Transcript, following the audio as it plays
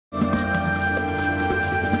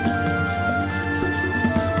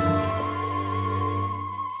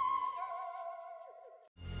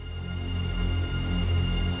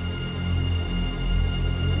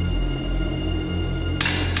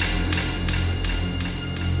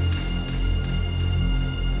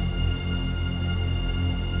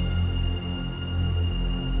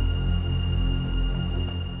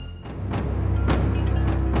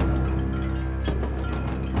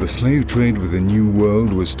The slave trade with the New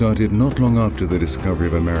World was started not long after the discovery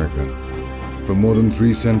of America. For more than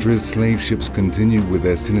 3 centuries, slave ships continued with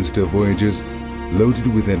their sinister voyages, loaded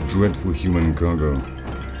with their dreadful human cargo.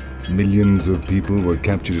 Millions of people were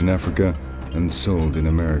captured in Africa and sold in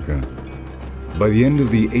America. By the end of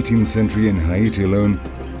the 18th century in Haiti alone,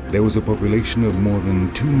 there was a population of more than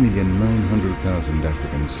 2,900,000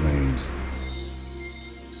 African slaves.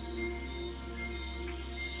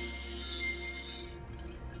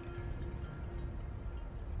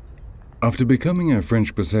 After becoming a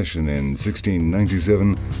French possession in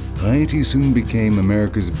 1697, Haiti soon became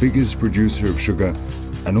America's biggest producer of sugar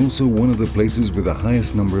and also one of the places with the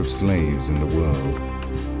highest number of slaves in the world.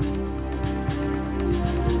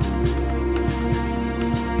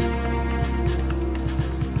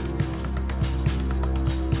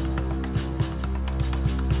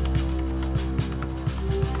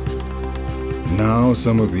 Now,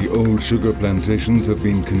 some of the old sugar plantations have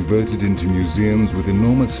been converted into museums with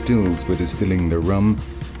enormous stills for distilling the rum,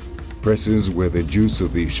 presses where the juice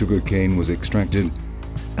of the sugar cane was extracted,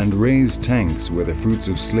 and raised tanks where the fruits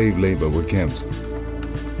of slave labor were kept.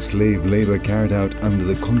 Slave labor carried out under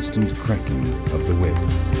the constant cracking of the whip.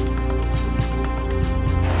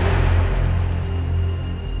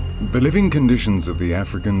 The living conditions of the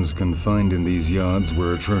Africans confined in these yards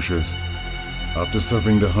were atrocious. After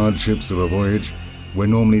suffering the hardships of a voyage, where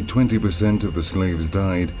normally 20% of the slaves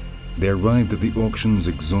died, they arrived at the auctions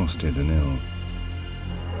exhausted and ill.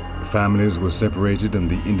 Families were separated and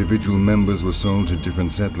the individual members were sold to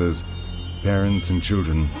different settlers. Parents and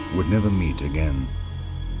children would never meet again.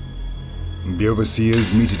 The overseers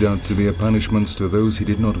meted out severe punishments to those who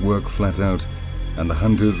did not work flat out, and the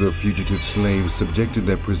hunters of fugitive slaves subjected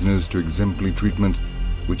their prisoners to exemplary treatment,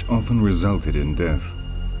 which often resulted in death.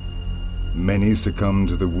 Many succumbed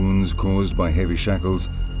to the wounds caused by heavy shackles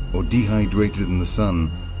or dehydrated in the sun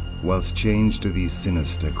whilst chained to these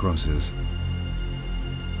sinister crosses.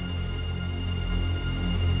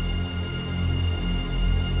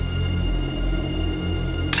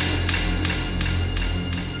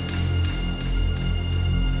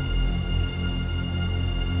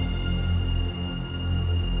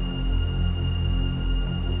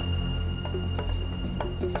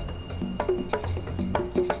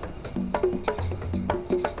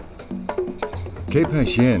 Cape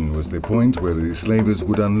Haitienne was the point where the slavers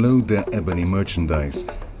would unload their ebony merchandise,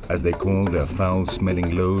 as they called their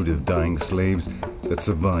foul-smelling load of dying slaves that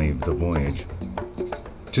survived the voyage.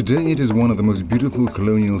 Today it is one of the most beautiful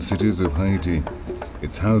colonial cities of Haiti.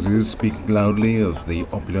 Its houses speak loudly of the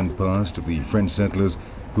opulent past of the French settlers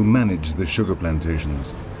who managed the sugar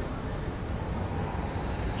plantations.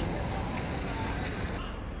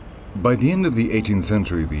 By the end of the 18th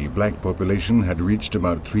century, the black population had reached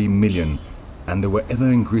about 3 million, and there were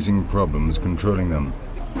ever-increasing problems controlling them.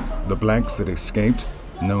 The blacks that escaped,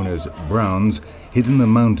 known as browns, hid in the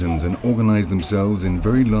mountains and organized themselves in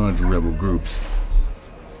very large rebel groups.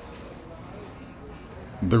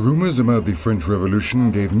 The rumors about the French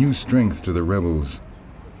Revolution gave new strength to the rebels.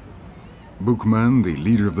 Boukman, the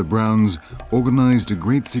leader of the Browns, organized a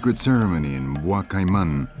great secret ceremony in Bois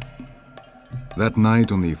Caiman. That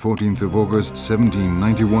night, on the 14th of August,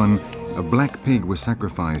 1791, a black pig was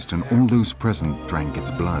sacrificed and all those present drank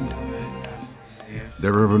its blood.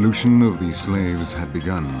 The revolution of the slaves had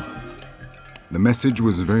begun. The message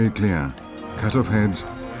was very clear: cut off heads,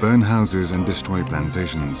 burn houses and destroy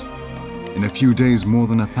plantations. In a few days, more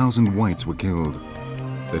than 1,000 whites were killed.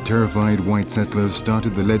 The terrified white settlers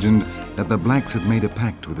started the legend that the blacks had made a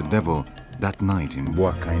pact with the devil that night in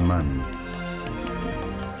Bois Caiman.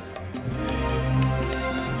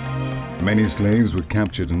 Many slaves were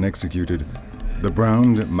captured and executed. The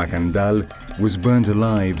brown Macandal was burnt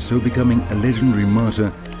alive, so becoming a legendary martyr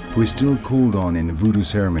who is still called on in voodoo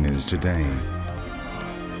ceremonies today.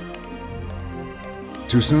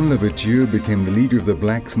 Toussaint Louverture became the leader of the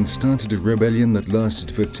blacks and started a rebellion that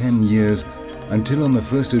lasted for 10 years until on the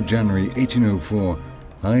 1st of January 1804,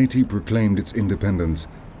 Haiti proclaimed its independence,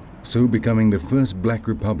 so becoming the first black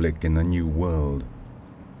republic in the New World.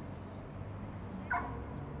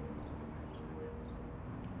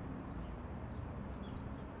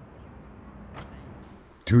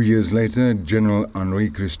 Two years later, General Henri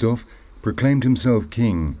Christophe proclaimed himself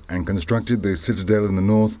king and constructed the citadel in the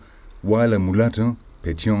north, while a mulatto,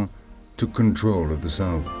 Pétion, took control of the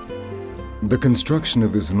south. The construction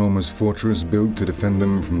of this enormous fortress, built to defend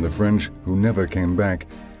them from the French, who never came back,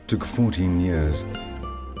 took 14 years.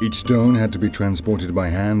 Each stone had to be transported by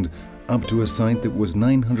hand up to a site that was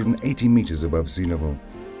 980 meters above sea level.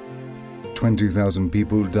 20,000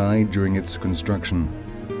 people died during its construction.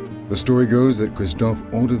 The story goes that Christophe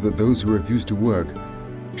ordered that those who refused to work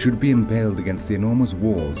should be impaled against the enormous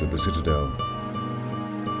walls of the citadel.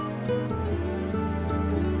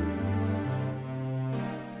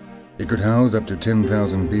 It could house up to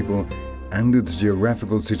 10,000 people, and its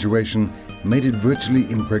geographical situation made it virtually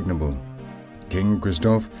impregnable. King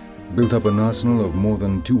Christophe built up an arsenal of more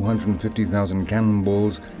than 250,000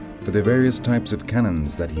 cannonballs for the various types of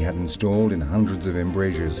cannons that he had installed in hundreds of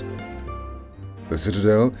embrasures. The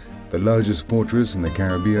citadel, the largest fortress in the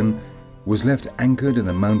Caribbean, was left anchored in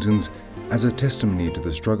the mountains as a testimony to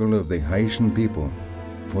the struggle of the Haitian people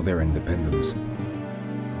for their independence.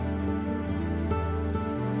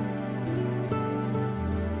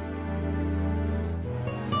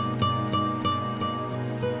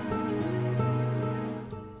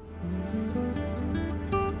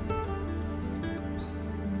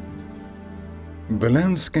 The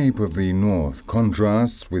landscape of the north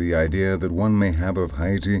contrasts with the idea that one may have of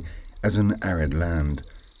Haiti as an arid land.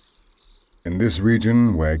 In this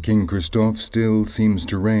region, where King Christophe still seems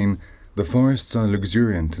to reign, the forests are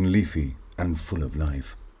luxuriant and leafy and full of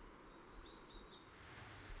life.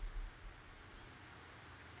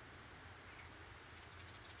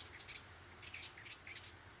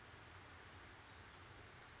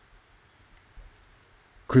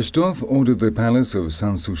 Christophe ordered the palace of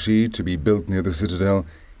Sanssouci to be built near the citadel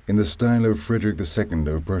in the style of Frederick II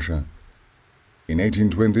of Prussia. In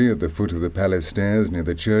 1820, at the foot of the palace stairs near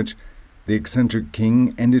the church, the eccentric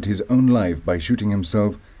king ended his own life by shooting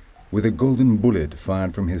himself with a golden bullet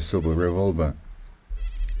fired from his silver revolver.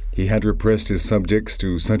 He had repressed his subjects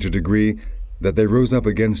to such a degree that they rose up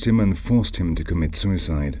against him and forced him to commit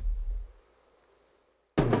suicide.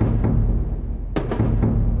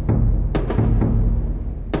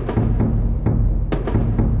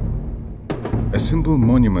 A simple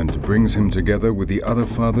monument brings him together with the other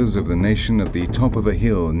fathers of the nation at the top of a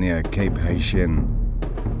hill near Cape Haïtien.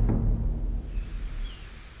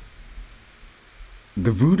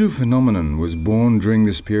 The voodoo phenomenon was born during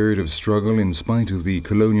this period of struggle in spite of the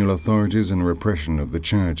colonial authorities and repression of the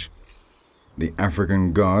church. The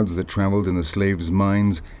African gods that traveled in the slaves'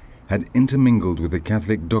 minds had intermingled with the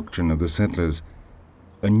Catholic doctrine of the settlers.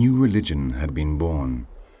 A new religion had been born.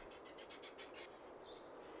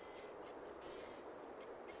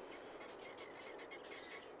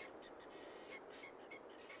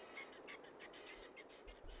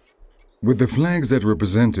 With the flags that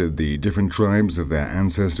represented the different tribes of their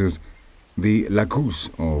ancestors, the lacus,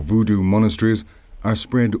 or voodoo monasteries, are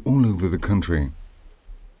spread all over the country.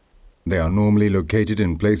 They are normally located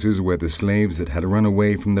in places where the slaves that had run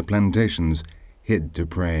away from the plantations hid to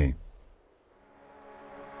pray.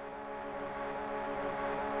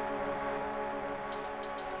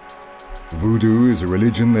 Voodoo is a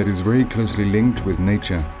religion that is very closely linked with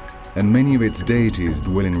nature, and many of its deities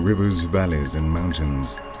dwell in rivers, valleys, and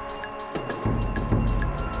mountains.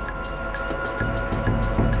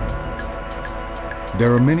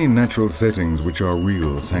 There are many natural settings which are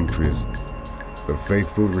real sanctuaries. The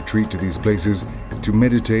faithful retreat to these places to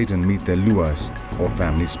meditate and meet their luas, or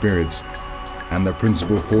family spirits, and the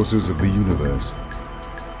principal forces of the universe.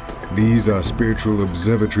 These are spiritual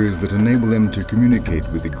observatories that enable them to communicate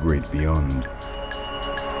with the great beyond.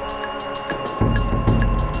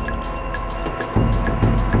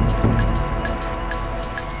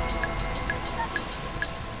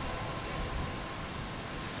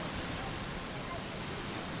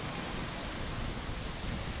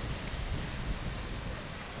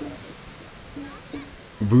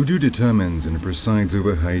 Voodoo determines and presides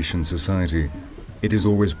over Haitian society. It is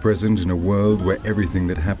always present in a world where everything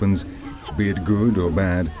that happens, be it good or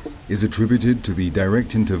bad, is attributed to the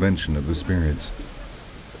direct intervention of the spirits.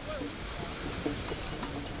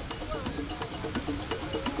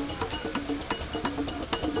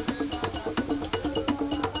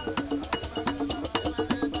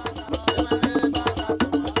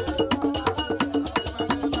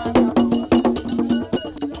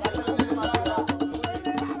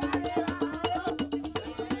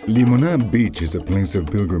 Limona Beach is a place of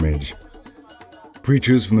pilgrimage.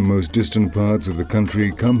 Preachers from the most distant parts of the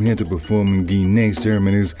country come here to perform Guinée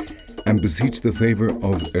ceremonies and beseech the favor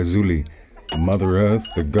of Azuli, Mother Earth,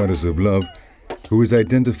 the goddess of love, who is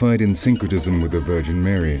identified in syncretism with the Virgin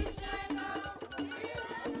Mary.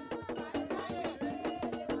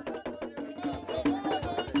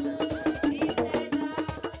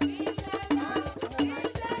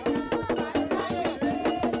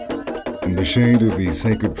 In the shade of the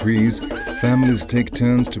sacred trees, families take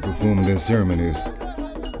turns to perform their ceremonies.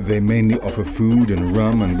 They mainly offer food and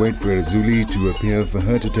rum and wait for Azuli to appear for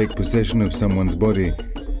her to take possession of someone's body,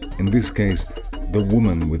 in this case, the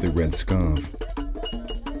woman with the red scarf.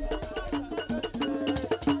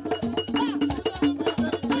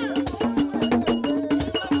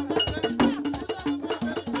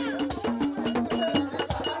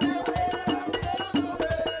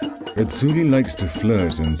 Etsuli likes to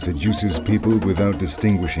flirt and seduces people without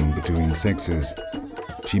distinguishing between sexes.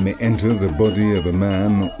 She may enter the body of a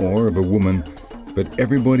man or of a woman, but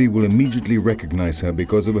everybody will immediately recognize her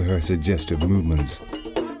because of her suggestive movements.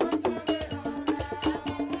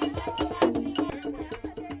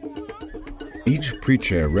 Each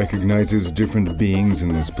preacher recognizes different beings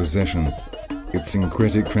in this procession. Its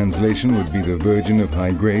syncretic translation would be the Virgin of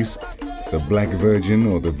High Grace, the Black Virgin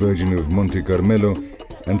or the Virgin of Monte Carmelo,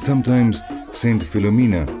 and sometimes Saint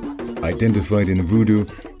Philomena, identified in voodoo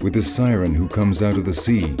with the siren who comes out of the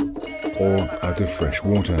sea or out of fresh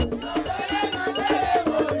water.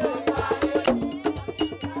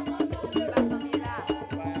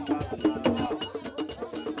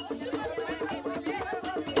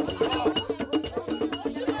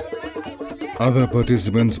 Other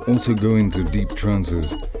participants also go into deep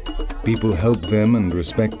trances. People help them and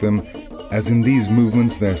respect them, as in these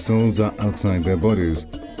movements their souls are outside their bodies.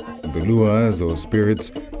 The luas or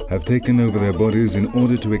spirits have taken over their bodies in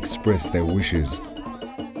order to express their wishes.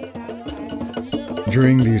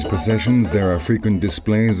 During these processions there are frequent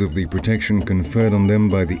displays of the protection conferred on them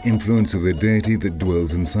by the influence of the deity that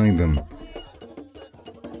dwells inside them.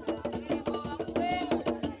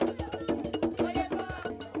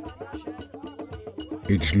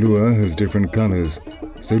 Each lua has different colors,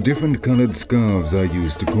 so different colored scarves are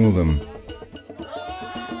used to call them.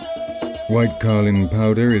 White carlin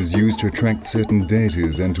powder is used to attract certain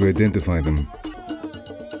deities and to identify them.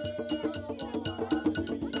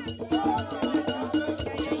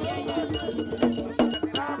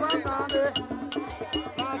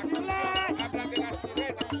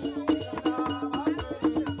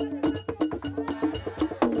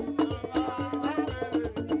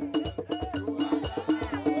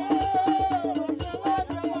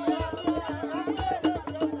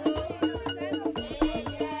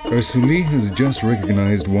 Etsuli has just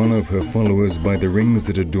recognized one of her followers by the rings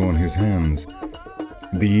that adorn his hands.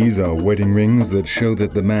 These are wedding rings that show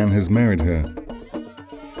that the man has married her.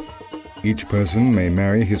 Each person may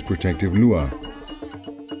marry his protective lua.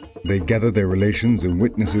 They gather their relations and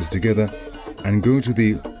witnesses together and go to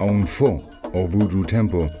the Onfo, or voodoo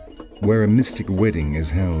temple, where a mystic wedding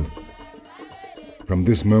is held. From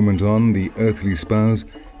this moment on, the earthly spouse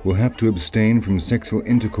will have to abstain from sexual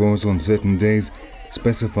intercourse on certain days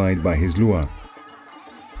specified by his lua.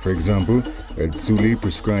 For example, Etsuli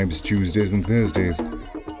prescribes Tuesdays and Thursdays,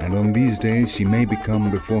 and on these days she may become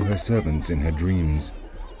before her servants in her dreams.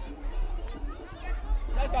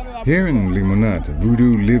 Here in Limonad,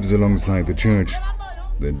 voodoo lives alongside the church.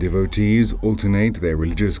 The devotees alternate their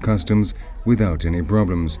religious customs without any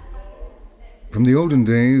problems. From the olden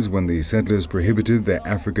days, when the settlers prohibited their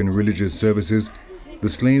African religious services, the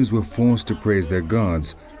slaves were forced to praise their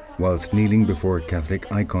gods whilst kneeling before a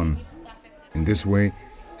Catholic icon. In this way,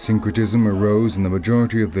 syncretism arose and the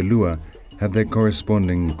majority of the lua have their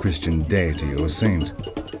corresponding Christian deity or saint.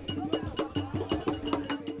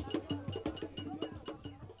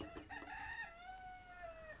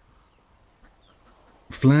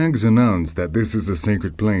 Flags announce that this is a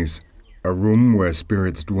sacred place, a room where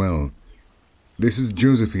spirits dwell. This is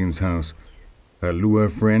Josephine's house. Her lua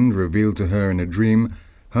friend revealed to her in a dream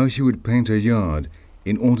how she would paint a yard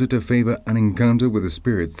in order to favor an encounter with the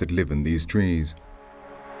spirits that live in these trees.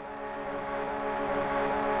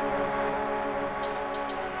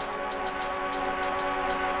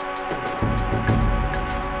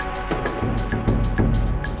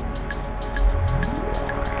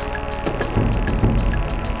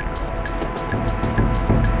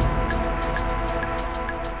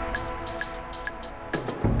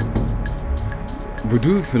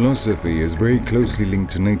 Voodoo philosophy is very closely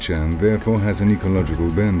linked to nature and therefore has an ecological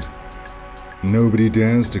bent. Nobody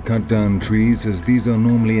dares to cut down trees as these are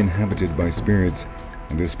normally inhabited by spirits,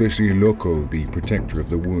 and especially Loco, the protector of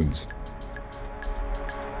the woods.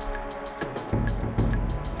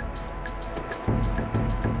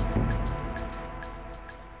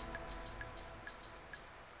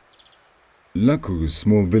 Lakus,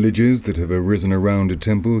 small villages that have arisen around a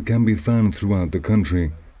temple, can be found throughout the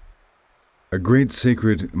country. A great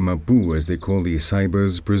sacred Mapu, as they call the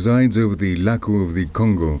Saibas, presides over the Laku of the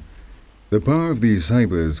Congo. The power of these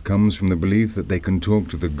Saibas comes from the belief that they can talk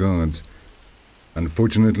to the gods.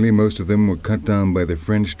 Unfortunately, most of them were cut down by the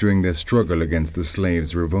French during their struggle against the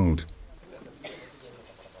slaves' revolt.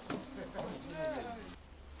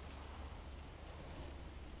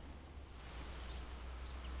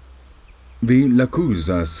 The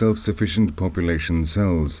Lakus are self-sufficient population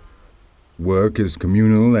cells. Work is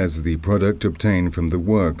communal as the product obtained from the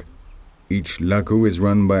work. Each Laku is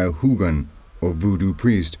run by a Hugan, or voodoo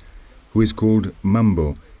priest, who is called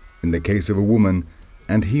Mambo. In the case of a woman,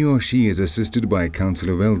 and he or she is assisted by a council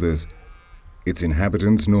of elders. Its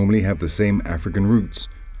inhabitants normally have the same African roots: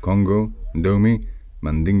 Congo, Ndomi,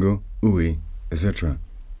 Mandingo, Ui, etc.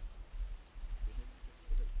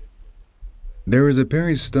 There is a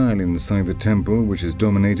Paris style inside the temple which is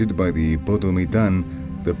dominated by the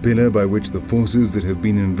Potomitan, the pillar by which the forces that have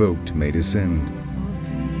been invoked may descend.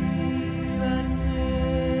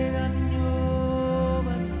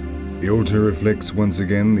 The altar reflects once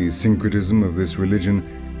again the syncretism of this religion,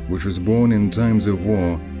 which was born in times of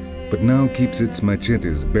war, but now keeps its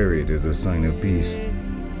machetes buried as a sign of peace.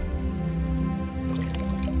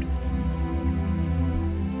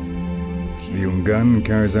 The Ungan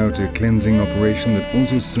carries out a cleansing operation that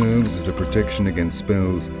also serves as a protection against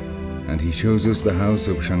spells, and he shows us the house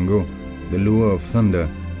of Shango, the lure of thunder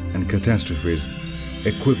and catastrophes,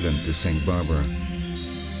 equivalent to Saint Barbara.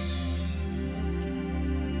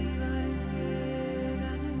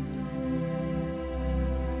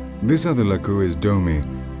 This other lako is Domi.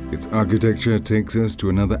 Its architecture takes us to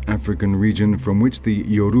another African region from which the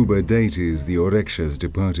Yoruba deities, the Orekshas,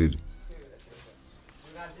 departed.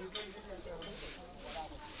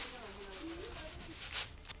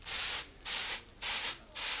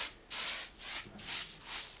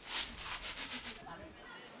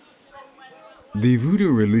 The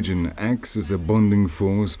voodoo religion acts as a bonding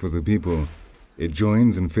force for the people. It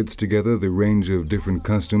joins and fits together the range of different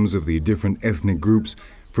customs of the different ethnic groups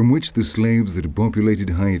from which the slaves that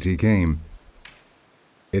populated Haiti came.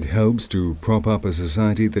 It helps to prop up a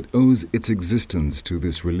society that owes its existence to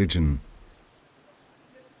this religion.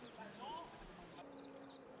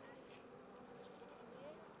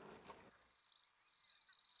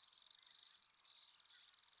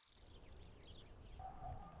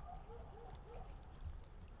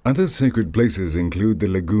 Other sacred places include the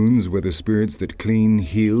lagoons where the spirits that clean,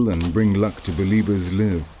 heal, and bring luck to believers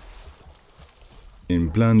live. In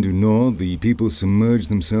Plan du Nord, the people submerge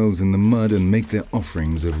themselves in the mud and make their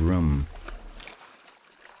offerings of rum.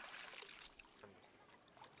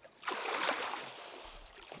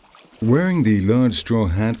 Wearing the large straw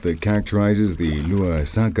hat that characterizes the Lua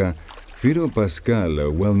Saka, Fido Pascal, a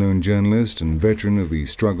well-known journalist and veteran of the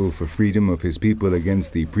struggle for freedom of his people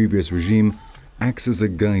against the previous regime, acts as a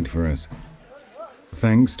guide for us.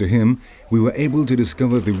 Thanks to him, we were able to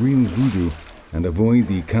discover the real voodoo and avoid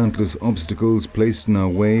the countless obstacles placed in our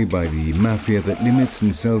way by the mafia that limits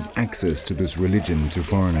and sells access to this religion to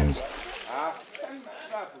foreigners.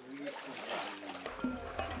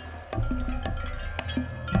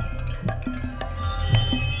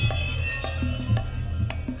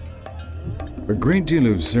 A great deal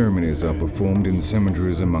of ceremonies are performed in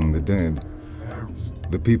cemeteries among the dead.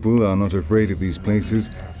 The people are not afraid of these places,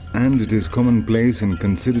 and it is commonplace and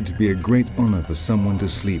considered to be a great honor for someone to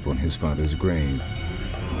sleep on his father's grave.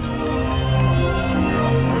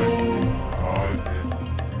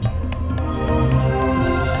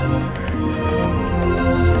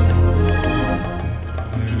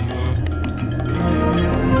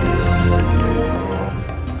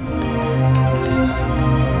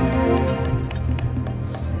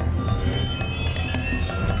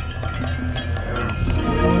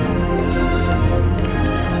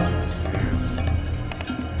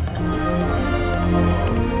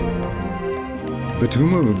 The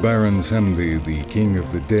tomb of Baron Samdi, the king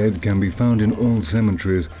of the dead, can be found in all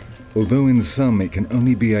cemeteries, although in some it can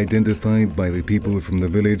only be identified by the people from the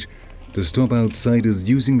village to stop outsiders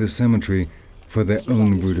using the cemetery for their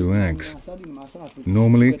own voodoo acts.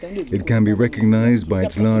 Normally, it can be recognized by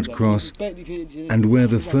its large cross and where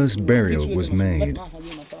the first burial was made.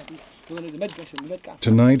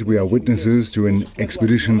 Tonight we are witnesses to an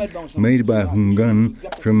expedition made by Hungan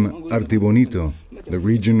from Artibonito, the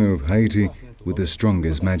region of Haiti with the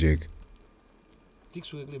strongest magic.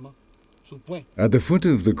 At the foot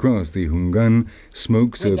of the cross, the Hungan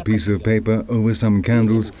smokes a piece of paper over some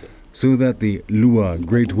candles so that the Lua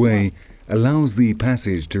Great Way allows the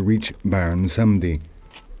passage to reach Baron Samdi.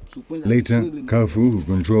 Later, Kafu, who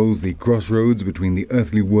controls the crossroads between the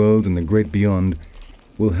earthly world and the great beyond,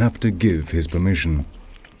 will have to give his permission.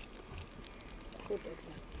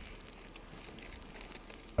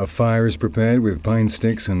 A fire is prepared with pine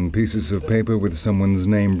sticks and pieces of paper with someone's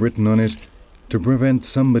name written on it to prevent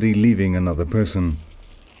somebody leaving another person.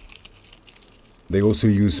 They also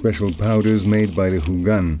use special powders made by the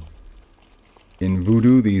Hungan. In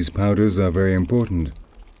voodoo, these powders are very important.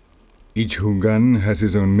 Each Hungan has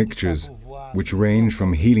his own mixtures, which range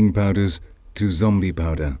from healing powders to zombie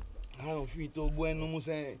powder.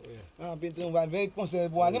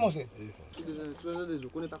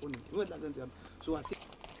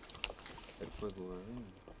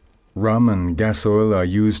 Rum and gas oil are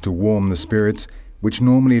used to warm the spirits, which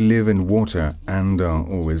normally live in water and are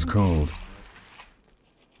always cold.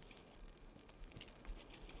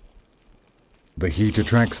 The heat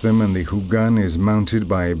attracts them, and the Hugan is mounted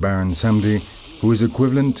by Baron Samedi, who is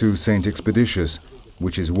equivalent to Saint Expeditius,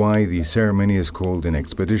 which is why the ceremony is called an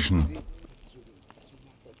expedition.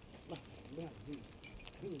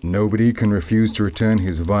 Nobody can refuse to return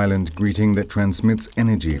his violent greeting that transmits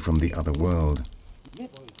energy from the other world.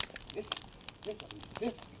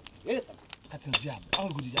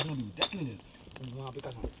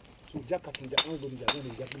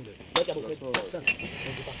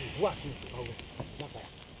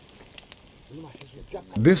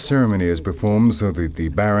 This ceremony is performed so that the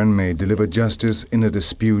Baron may deliver justice in a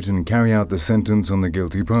dispute and carry out the sentence on the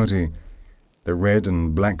guilty party. The red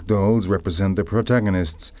and black dolls represent the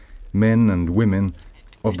protagonists, men and women,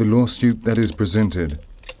 of the lawsuit that is presented.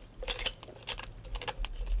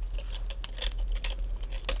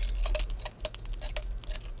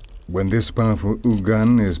 When this powerful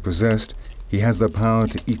Ugan is possessed, he has the power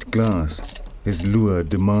to eat glass. His lure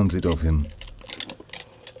demands it of him.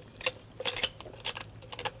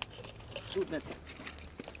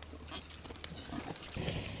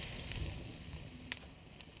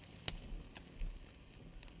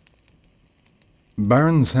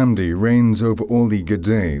 Baron Samedi reigns over all the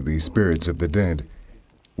Gede, the spirits of the dead.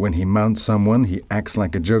 When he mounts someone, he acts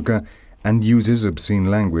like a joker and uses obscene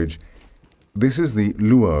language. This is the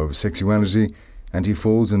lure of sexuality, and he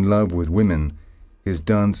falls in love with women. His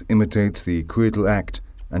dance imitates the coital act,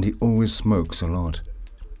 and he always smokes a lot.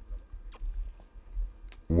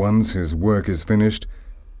 Once his work is finished,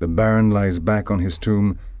 the Baron lies back on his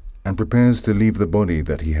tomb and prepares to leave the body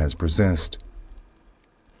that he has possessed.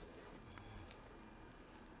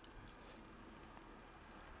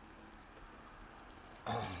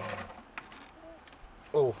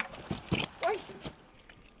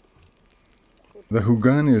 The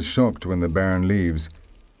Hugan is shocked when the Baron leaves.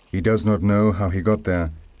 He does not know how he got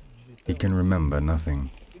there. He can remember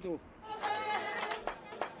nothing.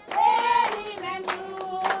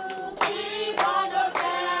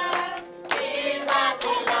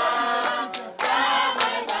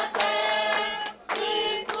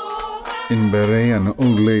 In Beret, an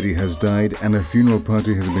old lady has died and a funeral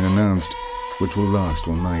party has been announced, which will last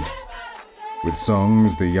all night. With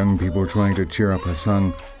songs, the young people try to cheer up her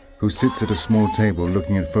son, who sits at a small table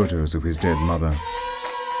looking at photos of his dead mother.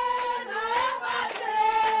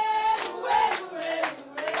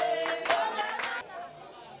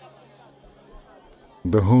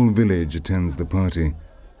 The whole village attends the party.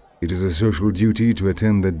 It is a social duty to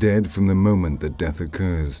attend the dead from the moment that death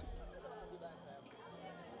occurs.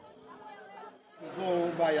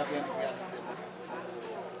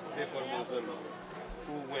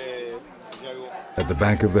 At the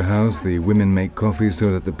back of the house, the women make coffee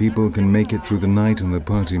so that the people can make it through the night and the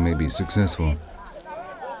party may be successful.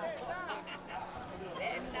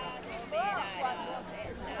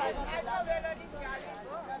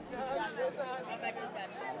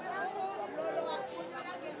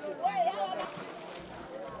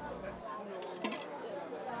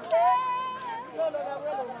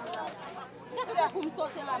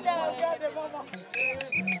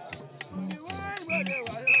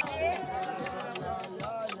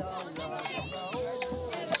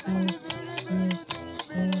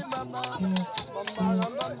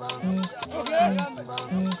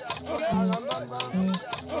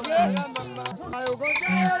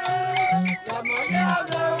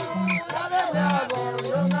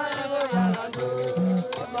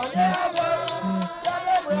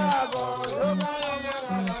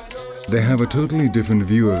 They have a totally different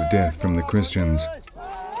view of death from the Christians.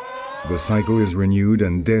 The cycle is renewed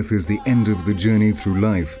and death is the end of the journey through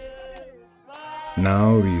life.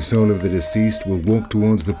 Now the soul of the deceased will walk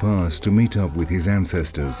towards the past to meet up with his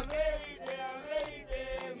ancestors.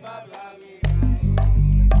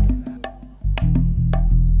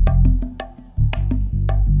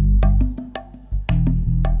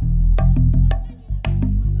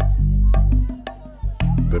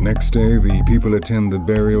 The next day, the people attend the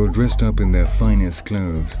burial dressed up in their finest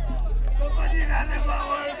clothes.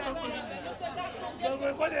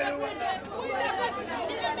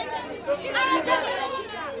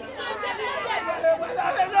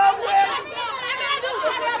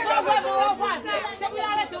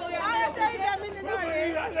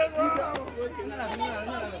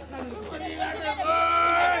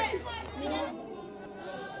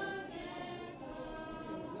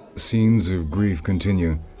 Scenes of grief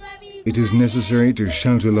continue. It is necessary to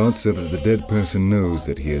shout a lot so that the dead person knows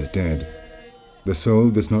that he is dead. The soul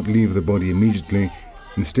does not leave the body immediately,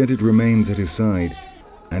 instead it remains at his side,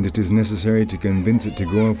 and it is necessary to convince it to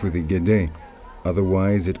go off with the Gede.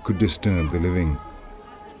 otherwise it could disturb the living.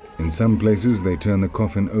 In some places they turn the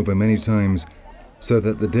coffin over many times so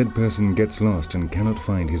that the dead person gets lost and cannot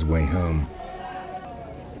find his way home.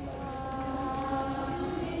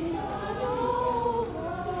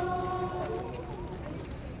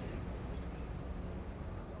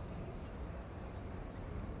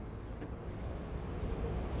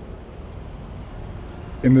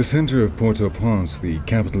 In the center of Port-au-Prince, the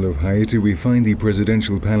capital of Haiti, we find the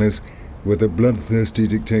presidential palace where the bloodthirsty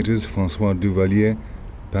dictators François Duvalier,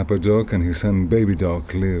 Papa Doc and his son Baby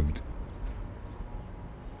Doc lived.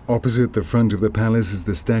 Opposite the front of the palace is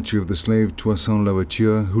the statue of the slave Toussaint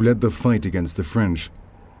Louverture, who led the fight against the French.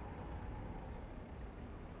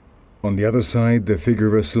 On the other side, the figure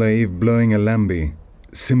of a slave blowing a lambi,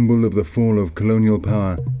 symbol of the fall of colonial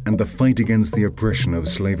power and the fight against the oppression of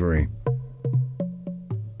slavery.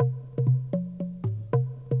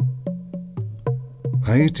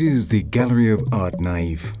 Haiti is the gallery of art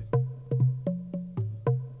naïf.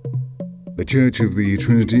 The Church of the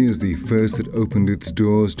Trinity is the first that opened its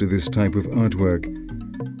doors to this type of artwork.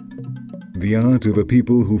 The art of a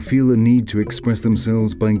people who feel the need to express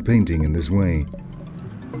themselves by painting in this way.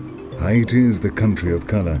 Haiti is the country of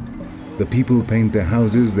color. The people paint their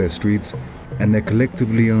houses, their streets, and their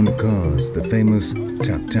collectively owned cars, the famous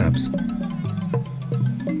tap-taps.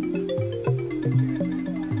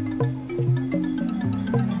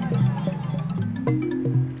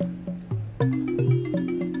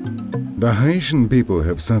 The Haitian people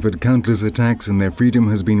have suffered countless attacks and their freedom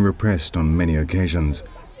has been repressed on many occasions.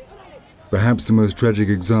 Perhaps the most tragic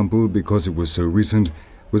example, because it was so recent,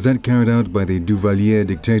 was that carried out by the Duvalier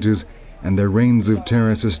dictators and their reigns of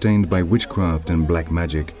terror sustained by witchcraft and black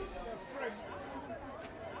magic.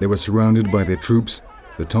 They were surrounded by their troops,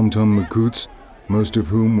 the Tom-Tom Makouts, most of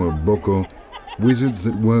whom were Boko, wizards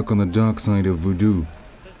that work on the dark side of voodoo,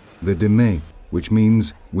 the Deme, which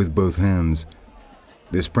means with both hands.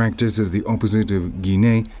 This practice is the opposite of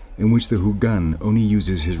Guinea, in which the Hugan only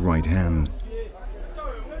uses his right hand.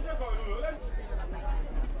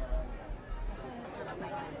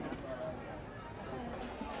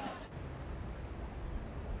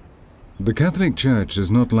 The Catholic Church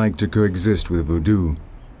does not like to coexist with voodoo,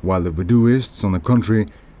 while the voodooists, on the contrary,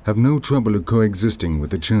 have no trouble coexisting with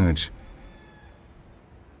the Church.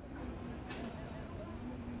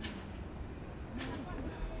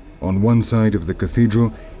 On one side of the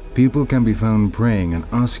cathedral, people can be found praying and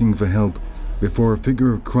asking for help before a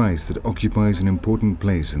figure of Christ that occupies an important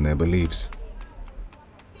place in their beliefs.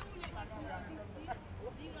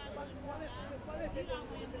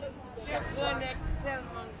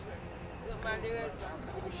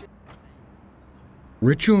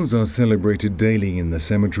 Rituals are celebrated daily in the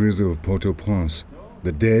cemeteries of Port-au-Prince.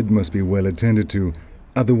 The dead must be well attended to,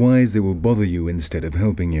 otherwise they will bother you instead of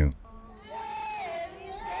helping you.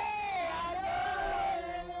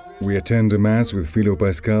 We attend a mass with Philo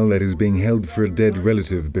Pascal that is being held for a dead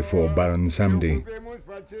relative before Baron Samedi.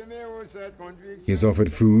 He is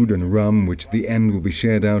offered food and rum, which at the end will be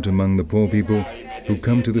shared out among the poor people who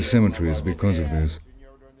come to the cemeteries because of this.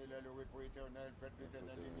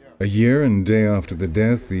 A year and day after the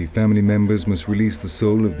death, the family members must release the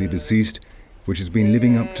soul of the deceased, which has been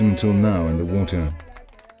living up to until now in the water.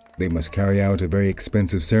 They must carry out a very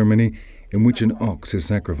expensive ceremony in which an ox is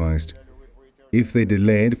sacrificed. If they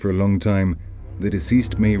delay it for a long time, the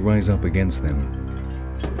deceased may rise up against them.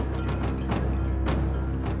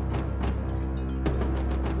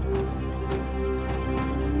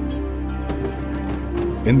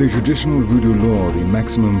 In the traditional voodoo law, the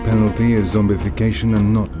maximum penalty is zombification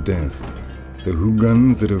and not death. The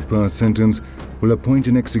Hugans that have passed sentence will appoint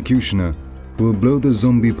an executioner who will blow the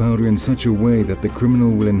zombie powder in such a way that the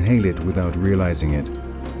criminal will inhale it without realizing it.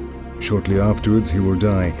 Shortly afterwards, he will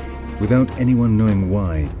die, without anyone knowing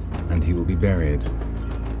why, and he will be buried.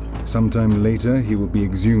 Sometime later, he will be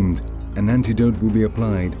exhumed, an antidote will be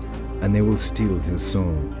applied, and they will steal his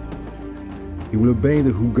soul. He will obey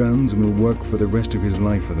the Hugans and will work for the rest of his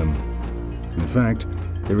life for them. In fact,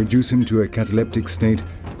 they reduce him to a cataleptic state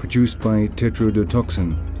produced by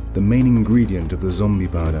tetrodotoxin, the main ingredient of the zombie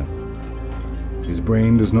powder. His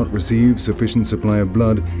brain does not receive sufficient supply of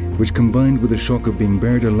blood, which combined with the shock of being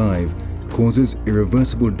buried alive, causes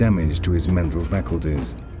irreversible damage to his mental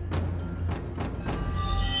faculties.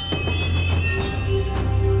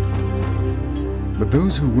 But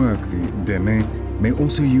those who work the Deme may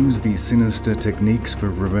also use these sinister techniques for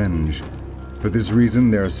revenge. For this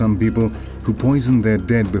reason, there are some people who poison their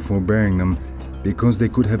dead before burying them because they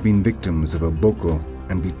could have been victims of a boko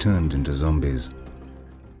and be turned into zombies.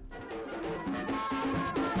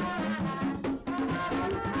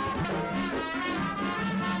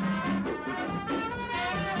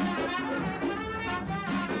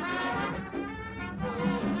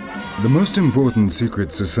 The most important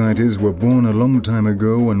secret societies were born a long time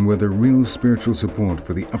ago and were the real spiritual support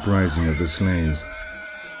for the uprising of the slaves.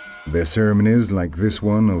 Their ceremonies, like this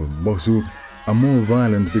one of Bosu, are more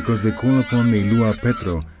violent because they call upon the Lua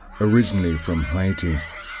Petro, originally from Haiti.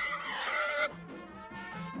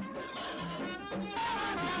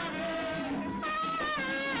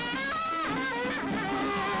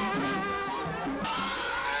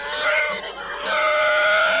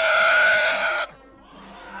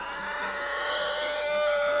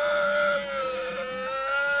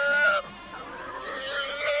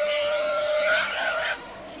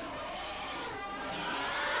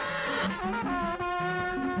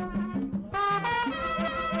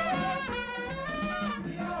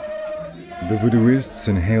 The voodooists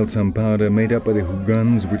inhale some powder made up by the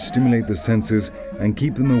hugans, which stimulate the senses and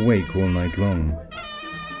keep them awake all night long.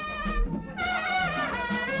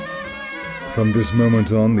 From this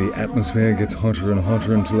moment on, the atmosphere gets hotter and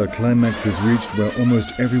hotter until a climax is reached where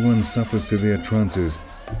almost everyone suffers severe trances.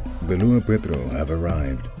 The Lua Petro have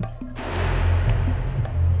arrived.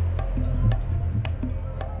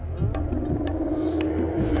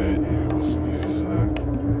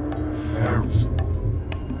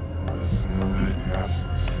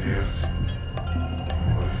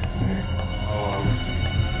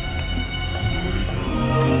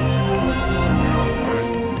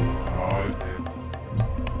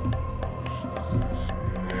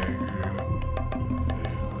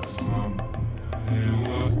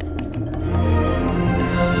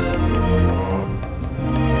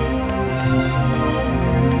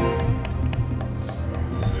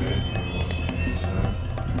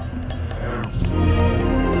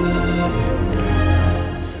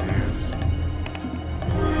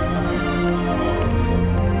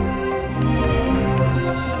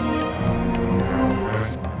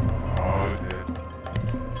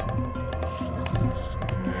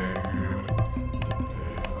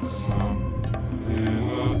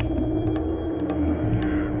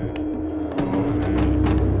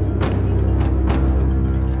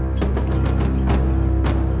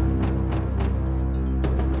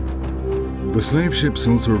 The slave ships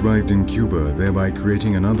also arrived in Cuba, thereby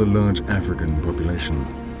creating another large African population.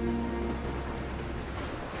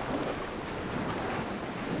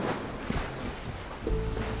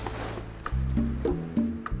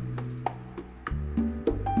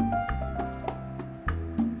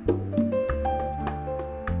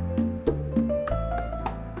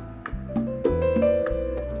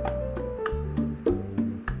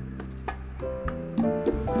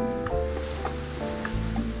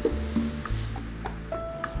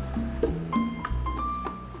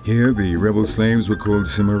 Here, the rebel slaves were called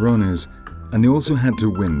cimarrones, and they also had to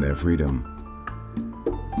win their freedom.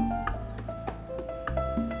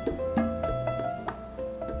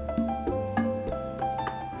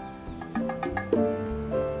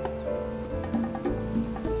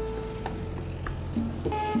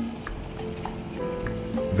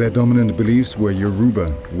 Their dominant beliefs were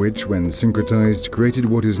Yoruba, which, when syncretized, created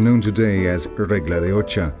what is known today as Regla de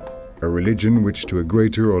Ocha, a religion which, to a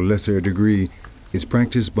greater or lesser degree, is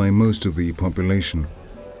practiced by most of the population.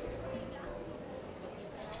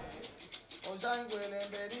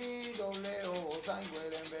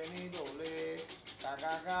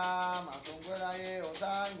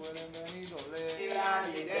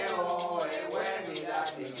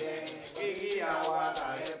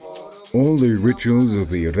 All the rituals of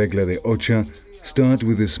the Regla de Ocha start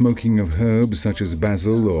with the smoking of herbs such as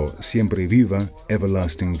basil or siempre viva,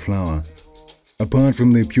 everlasting flower. Apart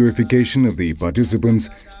from the purification of the participants,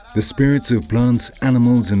 the spirits of plants,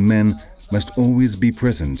 animals and men must always be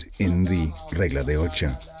present in the Regla de Ocha.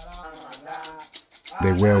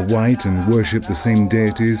 They wear white and worship the same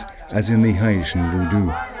deities as in the Haitian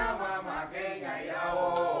voodoo.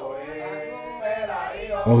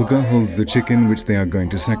 Olga holds the chicken which they are going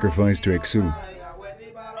to sacrifice to Exu.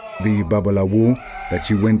 The Babalawo that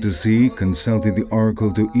she went to see consulted the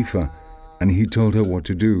oracle to Ifa, and he told her what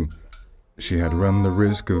to do. She had run the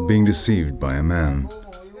risk of being deceived by a man.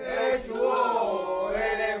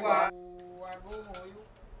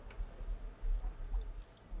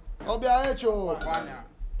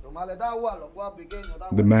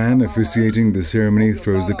 The man officiating the ceremony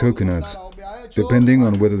throws the coconuts. Depending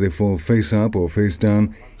on whether they fall face up or face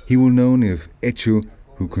down, he will know if Echu,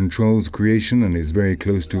 who controls creation and is very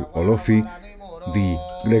close to Olofi, the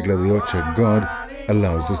Regla de Ocha god,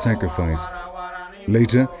 allows the sacrifice.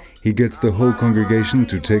 Later, he gets the whole congregation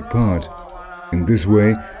to take part. In this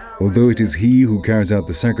way, although it is he who carries out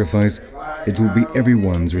the sacrifice, it will be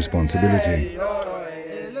everyone's responsibility.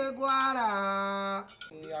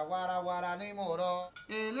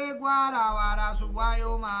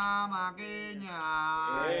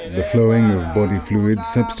 The flowing of body fluids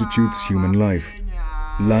substitutes human life.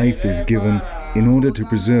 Life is given in order to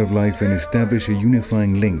preserve life and establish a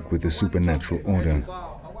unifying link with the supernatural order.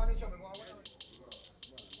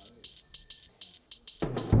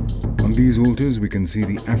 On these altars we can see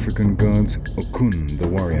the African gods Okun, the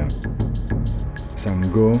warrior,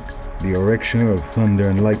 Sango, the Oreksha of thunder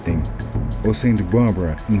and lightning, or Saint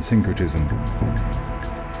Barbara in syncretism.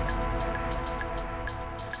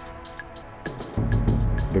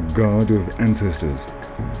 The god of ancestors,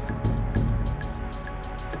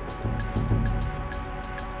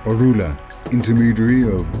 Orula, intermediary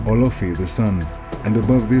of Olofi the sun, and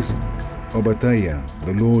above this, Obataya,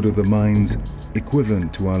 the lord of the mines,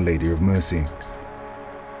 equivalent to Our Lady of Mercy.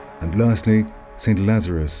 And lastly, Saint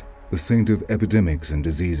Lazarus, the saint of epidemics and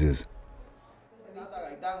diseases.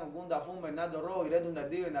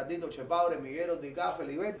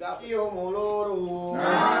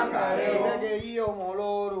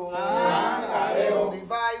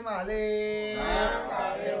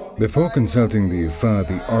 Before consulting the Ifa,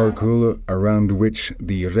 the oracle around which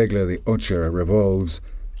the Regla de Ocha revolves,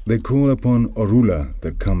 they call upon Orula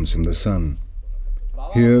that comes from the sun.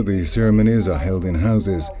 Here the ceremonies are held in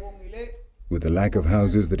houses. With the lack of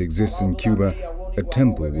houses that exist in Cuba, a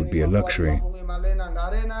temple would be a luxury.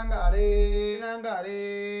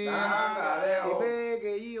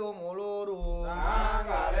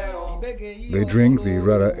 They drink the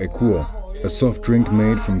Rara Ekuo, a soft drink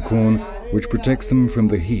made from corn which protects them from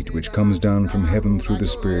the heat which comes down from heaven through the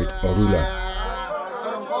spirit Orula.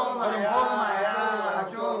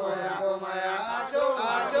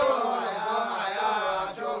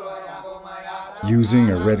 Using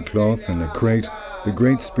a red cloth and a crate, the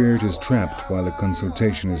Great Spirit is trapped while the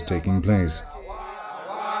consultation is taking place.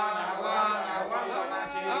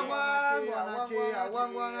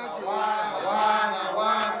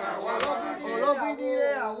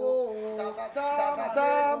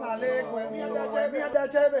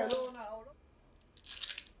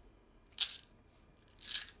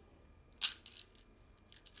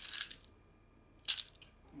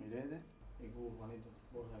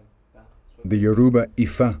 The Yoruba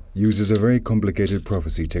Ifa uses a very complicated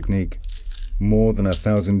prophecy technique. More than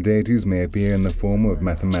 1,000 deities may appear in the form of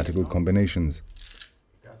mathematical combinations.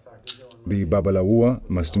 The Babalawoa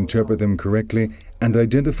must interpret them correctly and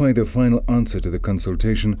identify the final answer to the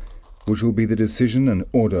consultation, which will be the decision and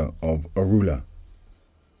order of Orula.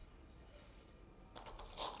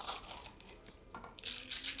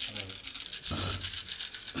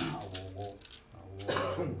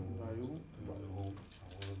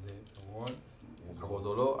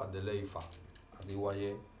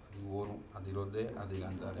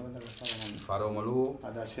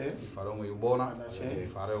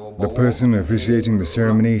 The person officiating the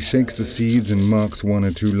ceremony shakes the seeds and marks 1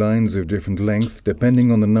 or 2 lines of different length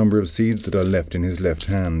depending on the number of seeds that are left in his left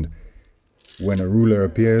hand. When a ruler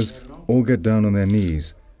appears, all get down on their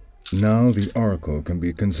knees. Now the oracle can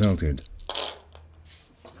be consulted.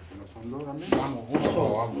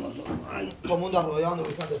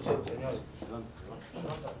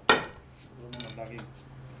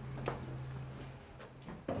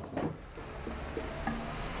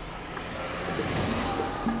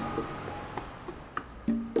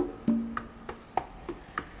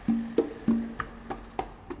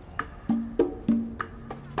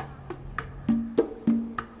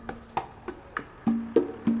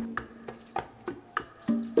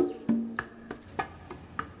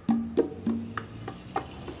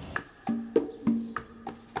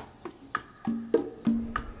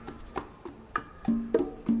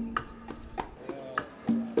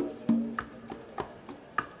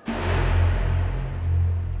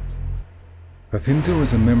 Jacinto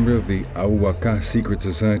is a member of the Ahuaca secret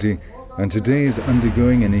society and today is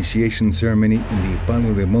undergoing an initiation ceremony in the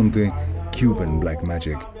Palo de Monte, Cuban black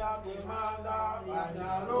magic.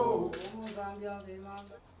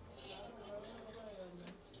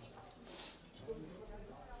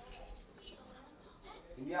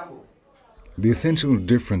 The essential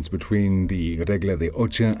difference between the Regla de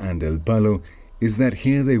Ocha and El Palo is that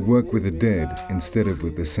here they work with the dead instead of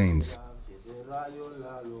with the saints.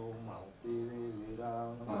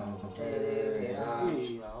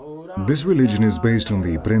 This religion is based on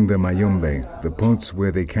the prenda mayombe, the pots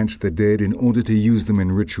where they catch the dead in order to use them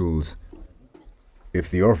in rituals. If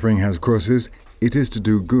the offering has crosses, it is to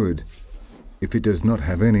do good. If it does not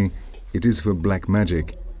have any, it is for black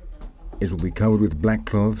magic. It will be covered with black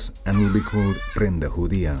cloths and will be called prenda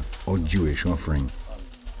judía, or Jewish offering.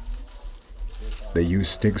 They use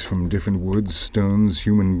sticks from different woods, stones,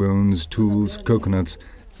 human bones, tools, coconuts,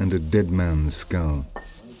 and a dead man's skull.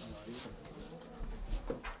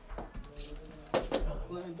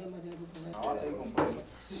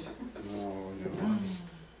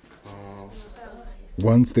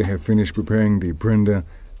 Once they have finished preparing the prenda,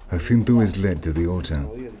 Jacinto is led to the altar.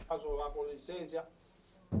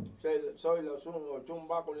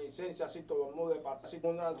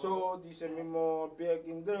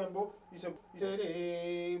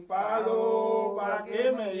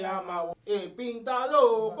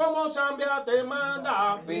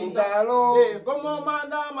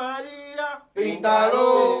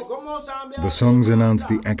 The songs announce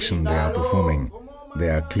the action they are performing. They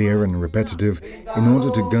are clear and repetitive in order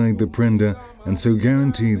to guide the prenda and so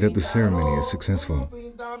guarantee that the ceremony is successful.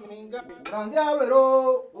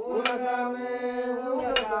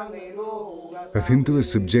 Jacinto is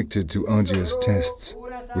subjected to arduous tests.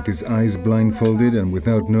 With his eyes blindfolded and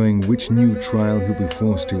without knowing which new trial he'll be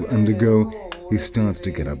forced to undergo, he starts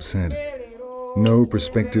to get upset. No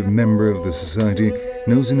prospective member of the society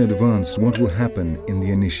knows in advance what will happen in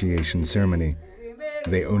the initiation ceremony.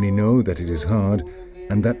 They only know that it is hard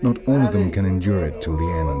and that not all of them can endure it till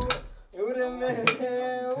the end.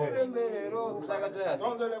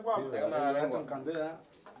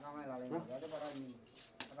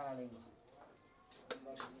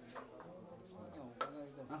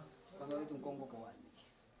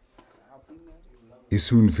 He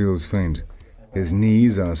soon feels faint. His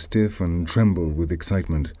knees are stiff and tremble with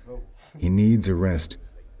excitement. He needs a rest.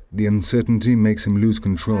 The uncertainty makes him lose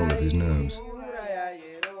control of his nerves.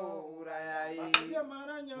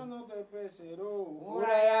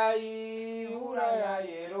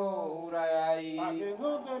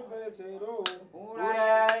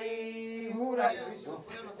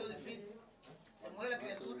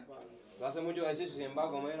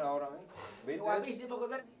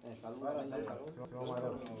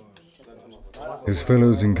 His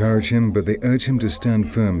fellows encourage him, but they urge him to stand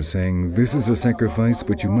firm, saying, "This is a sacrifice,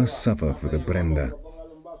 but you must suffer for the prenda."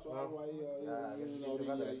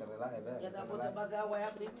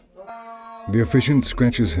 The officiant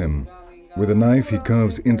scratches him. With a knife, he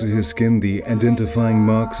carves into his skin the identifying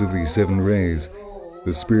marks of the 7 rays,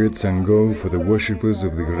 the spirit Sango for the worshippers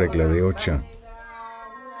of the Regla de Ocha.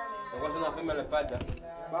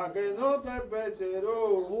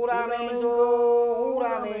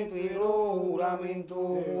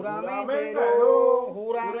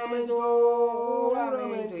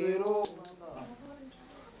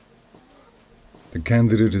 The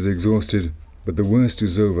candidate is exhausted, but the worst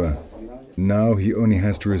is over. Now he only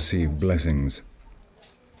has to receive blessings.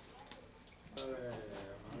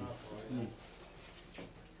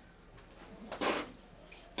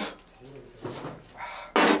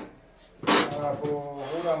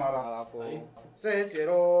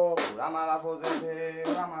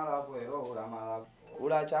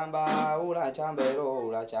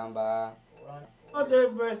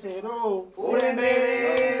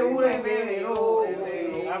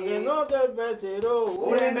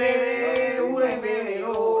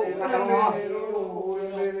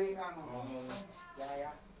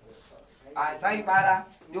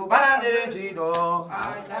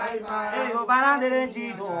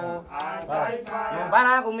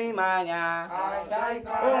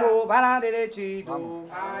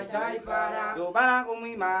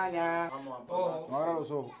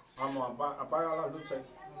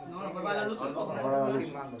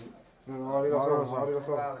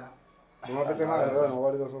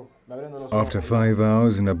 After 5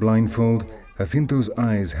 hours in a blindfold, Jacinto's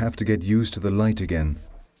eyes have to get used to the light again.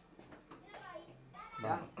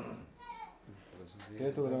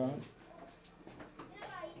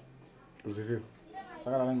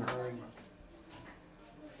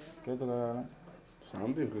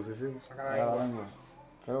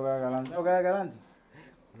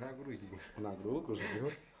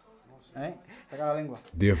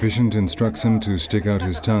 The officiant instructs him to stick out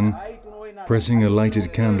his tongue, pressing a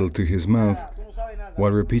lighted candle to his mouth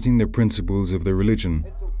while repeating the principles of the religion.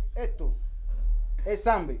 It will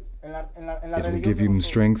give him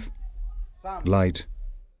strength, light,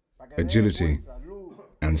 agility,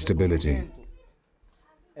 and stability.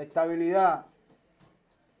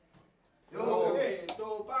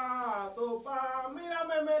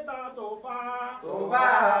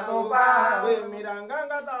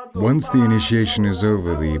 Once the initiation is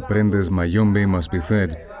over, the prenda's mayombe must be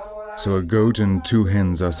fed, so a goat and 2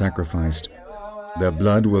 hens are sacrificed. Their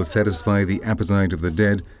blood will satisfy the appetite of the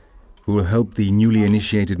dead, who will help the newly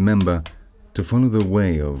initiated member to follow the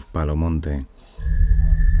way of Palomonte.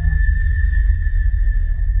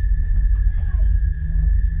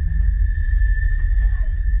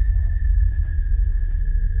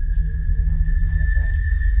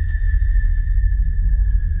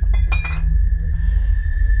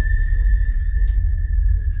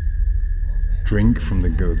 Drink from the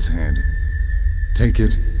goat's head. Take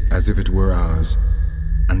it as if it were ours,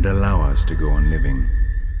 and allow us to go on living.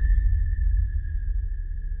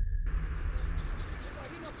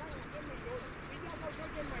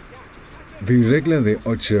 The Regla de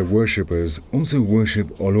Ocha worshippers also worship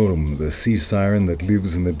Olorum, the sea siren that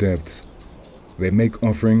lives in the depths. They make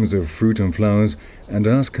offerings of fruit and flowers and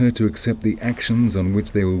ask her to accept the actions on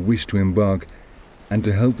which they will wish to embark and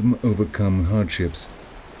to help them overcome hardships.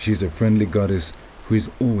 She is a friendly goddess who is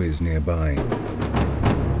always nearby.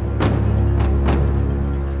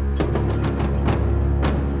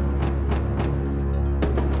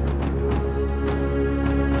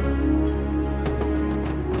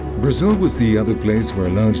 Brazil was the other place where a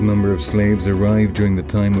large number of slaves arrived during the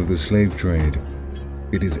time of the slave trade.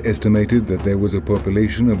 It is estimated that there was a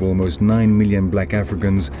population of almost 9 million black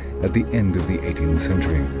Africans at the end of the 18th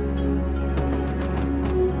century.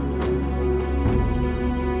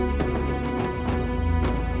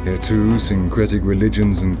 Here too, syncretic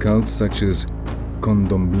religions and cults such as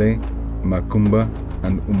Candomblé, Macumba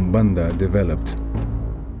and Umbanda developed.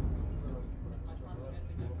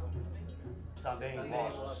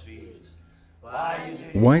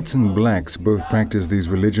 Whites and blacks both practice these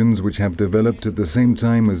religions, which have developed at the same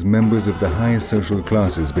time as members of the highest social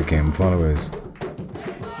classes became followers.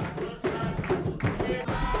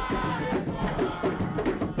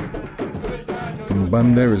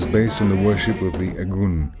 Umbanda is based on the worship of the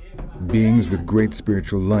Agun, beings with great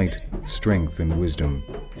spiritual light, strength and wisdom.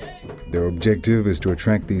 Their objective is to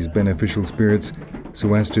attract these beneficial spirits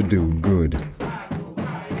so as to do good.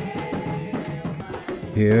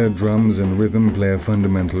 Here, drums and rhythm play a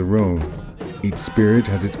fundamental role. Each spirit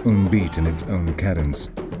has its own beat and its own cadence.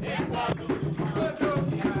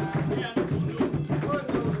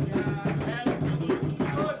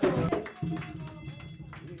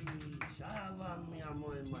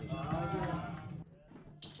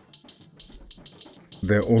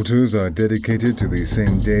 Their altars are dedicated to the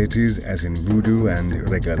same deities as in voodoo and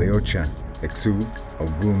Regla de Ocha, Exu,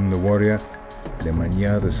 Ogun the warrior,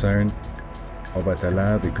 Lemanya the siren,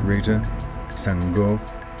 Obatala the creator, Sango,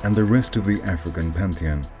 and the rest of the African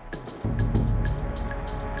pantheon.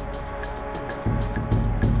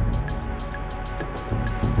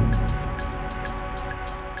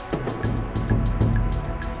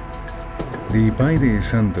 The Pai de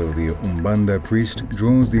Santo, the Umbanda priest,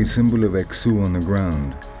 draws the symbol of Exu on the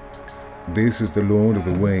ground. This is the Lord of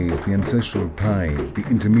the Ways, the ancestral Pai, the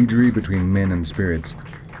intermediary between men and spirits.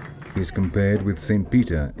 He is compared with Saint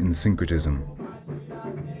Peter in syncretism.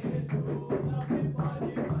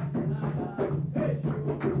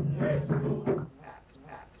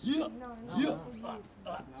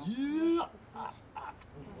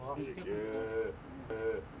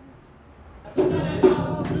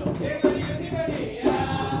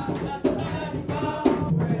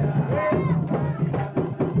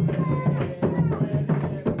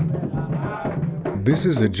 This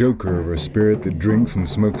is a joker of a spirit that drinks and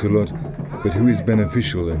smokes a lot, but who is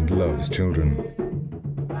beneficial and loves children.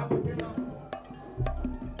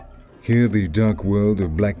 Here the dark world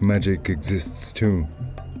of black magic exists too.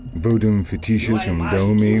 Vodun fetishes from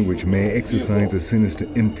Dahomey which may exercise a sinister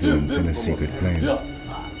influence in a secret place.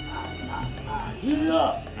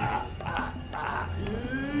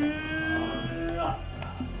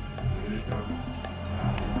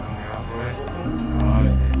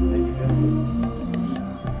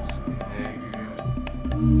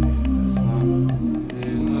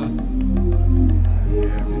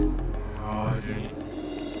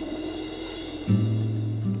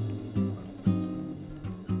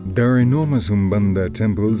 There are enormous Umbanda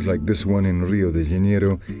temples like this one in Rio de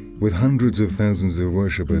Janeiro with hundreds of thousands of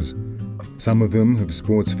worshippers. Some of them have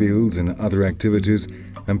sports fields and other activities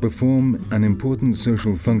and perform an important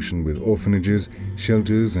social function with orphanages,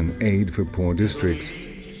 shelters and aid for poor districts.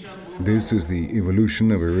 This is the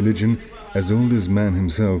evolution of a religion as old as man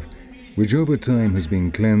himself, which over time has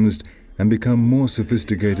been cleansed and become more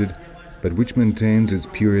sophisticated, but which maintains its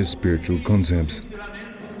purest spiritual concepts.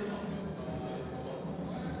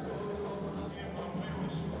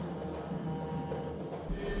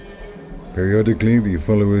 Periodically, the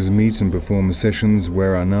followers meet and perform sessions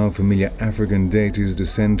where our now familiar African deities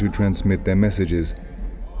descend to transmit their messages.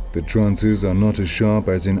 The trances are not as sharp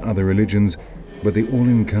as in other religions, but they all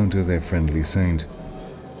encounter their friendly saint.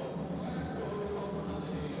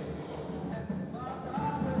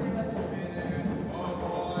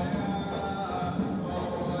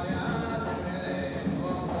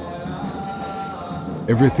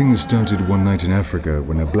 Everything started one night in Africa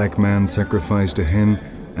when a black man sacrificed a hen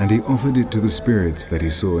and he offered it to the spirits that he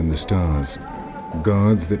saw in the stars,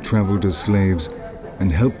 gods that traveled as slaves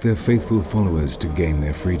and helped their faithful followers to gain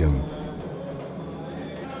their freedom.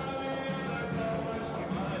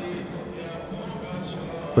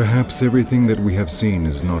 Perhaps everything that we have seen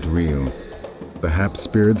is not real. Perhaps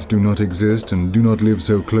spirits do not exist and do not live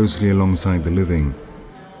so closely alongside the living.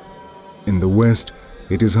 In the West,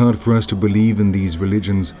 it is hard for us to believe in these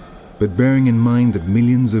religions, but bearing in mind that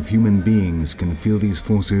millions of human beings can feel these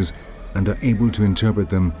forces and are able to interpret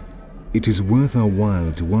them, it is worth our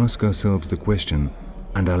while to ask ourselves the question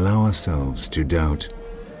and allow ourselves to doubt.